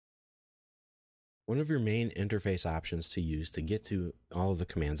One of your main interface options to use to get to all of the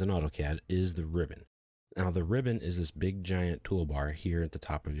commands in AutoCAD is the ribbon. Now the ribbon is this big giant toolbar here at the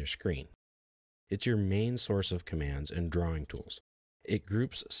top of your screen. It's your main source of commands and drawing tools. It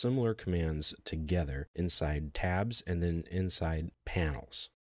groups similar commands together inside tabs and then inside panels.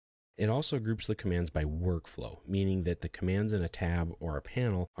 It also groups the commands by workflow, meaning that the commands in a tab or a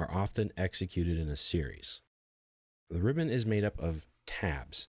panel are often executed in a series. The ribbon is made up of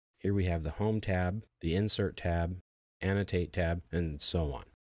tabs. Here we have the Home tab, the Insert tab, Annotate tab, and so on.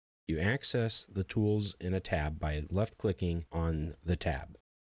 You access the tools in a tab by left-clicking on the tab.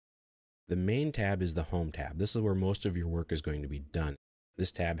 The main tab is the Home tab. This is where most of your work is going to be done.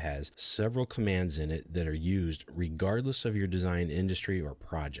 This tab has several commands in it that are used regardless of your design industry or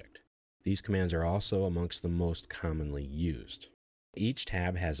project. These commands are also amongst the most commonly used. Each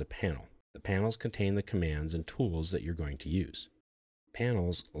tab has a panel. The panels contain the commands and tools that you're going to use.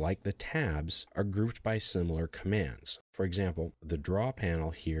 Panels, like the tabs, are grouped by similar commands. For example, the Draw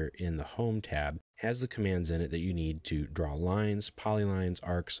panel here in the Home tab has the commands in it that you need to draw lines, polylines,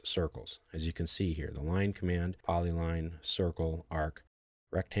 arcs, circles. As you can see here, the line command, polyline, circle, arc,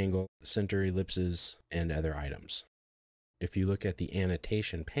 rectangle, center ellipses, and other items. If you look at the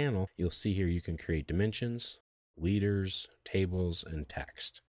Annotation panel, you'll see here you can create dimensions, leaders, tables, and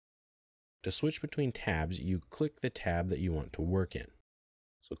text. To switch between tabs, you click the tab that you want to work in.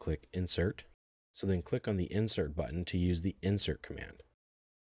 So click Insert. So then click on the Insert button to use the Insert command.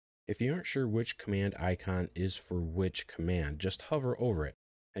 If you aren't sure which command icon is for which command, just hover over it,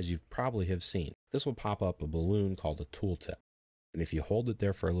 as you probably have seen. This will pop up a balloon called a tooltip. And if you hold it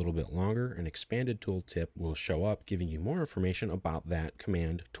there for a little bit longer, an expanded tooltip will show up, giving you more information about that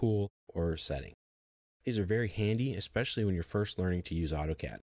command, tool, or setting. These are very handy, especially when you're first learning to use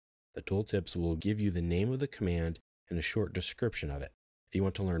AutoCAD. The tooltips will give you the name of the command and a short description of it. If you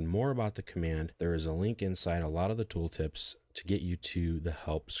want to learn more about the command, there is a link inside a lot of the tooltips to get you to the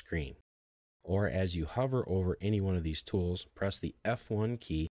help screen. Or as you hover over any one of these tools, press the F1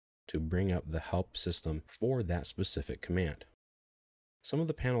 key to bring up the help system for that specific command. Some of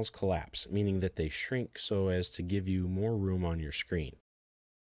the panels collapse, meaning that they shrink so as to give you more room on your screen.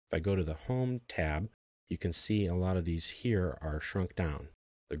 If I go to the Home tab, you can see a lot of these here are shrunk down.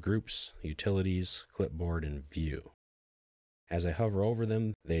 The groups, utilities, clipboard, and view. As I hover over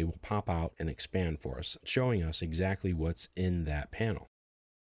them, they will pop out and expand for us, showing us exactly what's in that panel.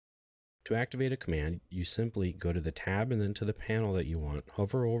 To activate a command, you simply go to the tab and then to the panel that you want,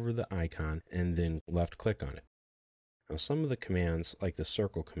 hover over the icon, and then left-click on it. Now, some of the commands, like the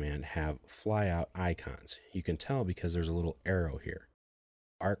circle command, have flyout icons. You can tell because there's a little arrow here.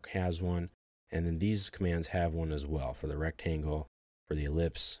 Arc has one, and then these commands have one as well for the rectangle, for the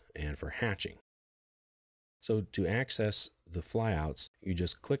ellipse, and for hatching. So to access the flyouts, you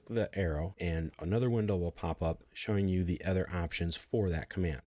just click the arrow and another window will pop up showing you the other options for that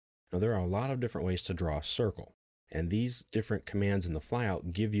command. Now there are a lot of different ways to draw a circle, and these different commands in the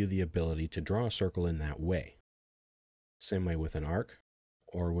flyout give you the ability to draw a circle in that way. Same way with an arc,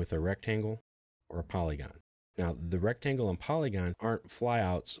 or with a rectangle, or a polygon. Now, the rectangle and polygon aren't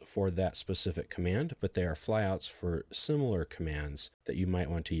flyouts for that specific command, but they are flyouts for similar commands that you might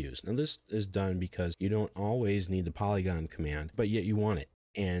want to use. Now, this is done because you don't always need the polygon command, but yet you want it,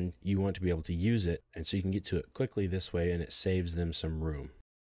 and you want to be able to use it, and so you can get to it quickly this way, and it saves them some room.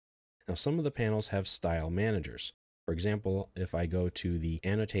 Now, some of the panels have style managers. For example, if I go to the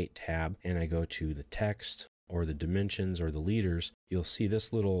Annotate tab, and I go to the text, or the dimensions or the leaders, you'll see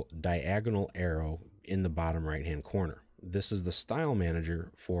this little diagonal arrow in the bottom right-hand corner. This is the style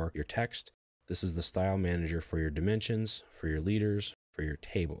manager for your text. This is the style manager for your dimensions, for your leaders, for your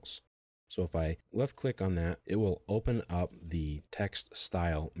tables. So if I left-click on that, it will open up the text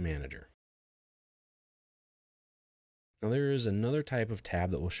style manager. Now there is another type of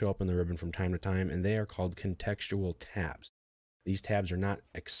tab that will show up in the ribbon from time to time, and they are called contextual tabs. These tabs are not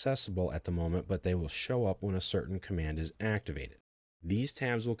accessible at the moment, but they will show up when a certain command is activated. These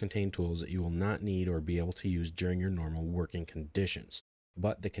tabs will contain tools that you will not need or be able to use during your normal working conditions.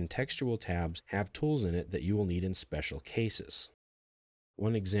 But the contextual tabs have tools in it that you will need in special cases.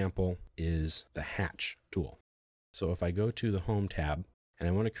 One example is the hatch tool. So if I go to the Home tab and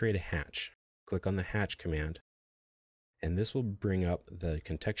I want to create a hatch, click on the hatch command, and this will bring up the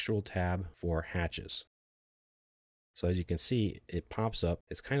contextual tab for hatches. So as you can see, it pops up.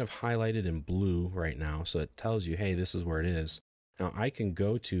 It's kind of highlighted in blue right now, so it tells you, hey, this is where it is. Now I can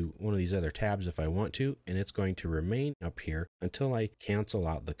go to one of these other tabs if I want to, and it's going to remain up here until I cancel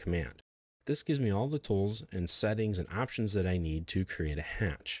out the command. This gives me all the tools and settings and options that I need to create a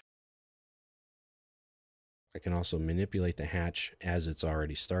hatch. I can also manipulate the hatch as it's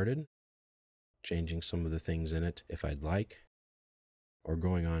already started. changing some of the things in it if I'd like, or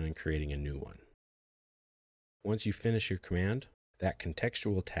going on and creating a new one. Once you finish your command, that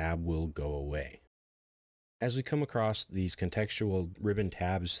contextual tab will go away. As we come across these contextual ribbon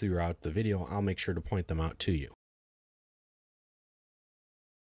tabs throughout the video, I'll make sure to point them out to you.